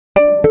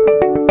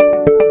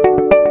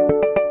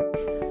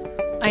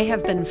I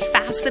have been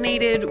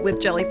fascinated with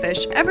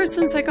jellyfish ever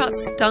since I got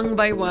stung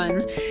by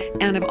one,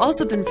 and I've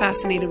also been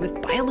fascinated with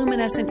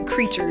bioluminescent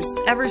creatures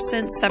ever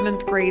since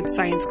 7th grade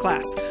science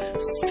class.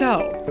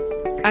 So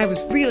I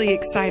was really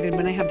excited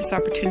when I had this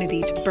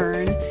opportunity to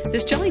burn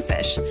this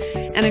jellyfish.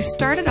 And I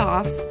started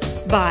off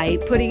by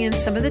putting in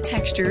some of the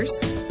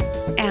textures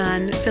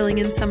and filling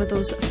in some of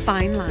those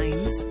fine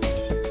lines.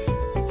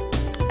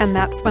 And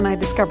that's when I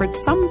discovered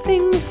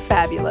something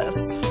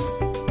fabulous.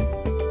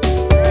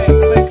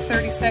 Quick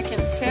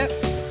 30-second tip.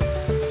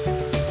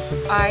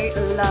 I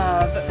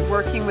love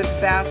working with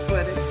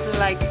basswood. It's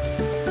like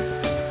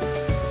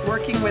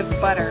working with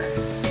butter.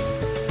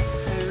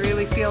 I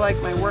really feel like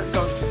my work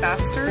goes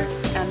faster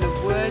and the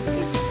wood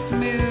is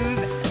smooth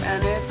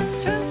and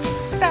it's just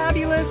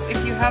fabulous.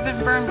 If you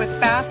haven't burned with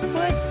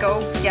basswood,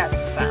 go get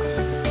some.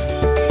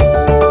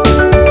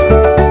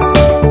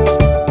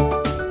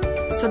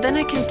 So then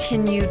I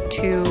continued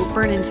to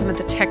burn in some of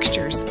the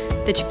textures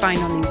that you find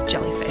on these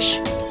jellyfish.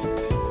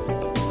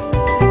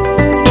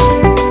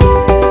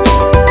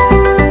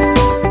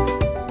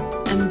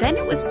 And then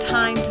it was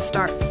time to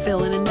start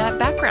filling in that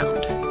background.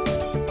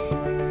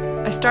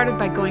 I started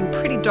by going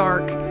pretty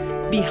dark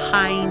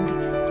behind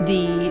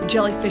the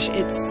jellyfish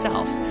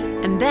itself,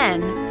 and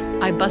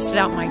then I busted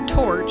out my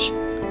torch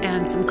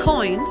and some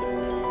coins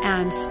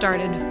and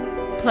started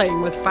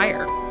playing with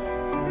fire.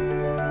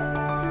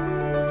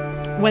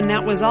 When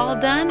that was all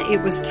done,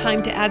 it was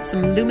time to add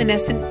some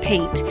luminescent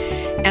paint,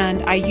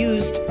 and I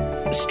used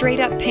straight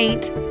up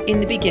paint in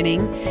the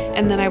beginning,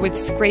 and then I would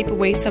scrape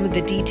away some of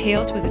the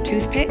details with a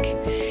toothpick,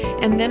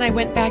 and then I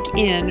went back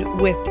in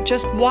with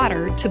just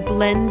water to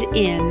blend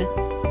in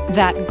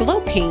that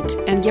glow paint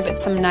and give it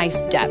some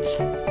nice depth.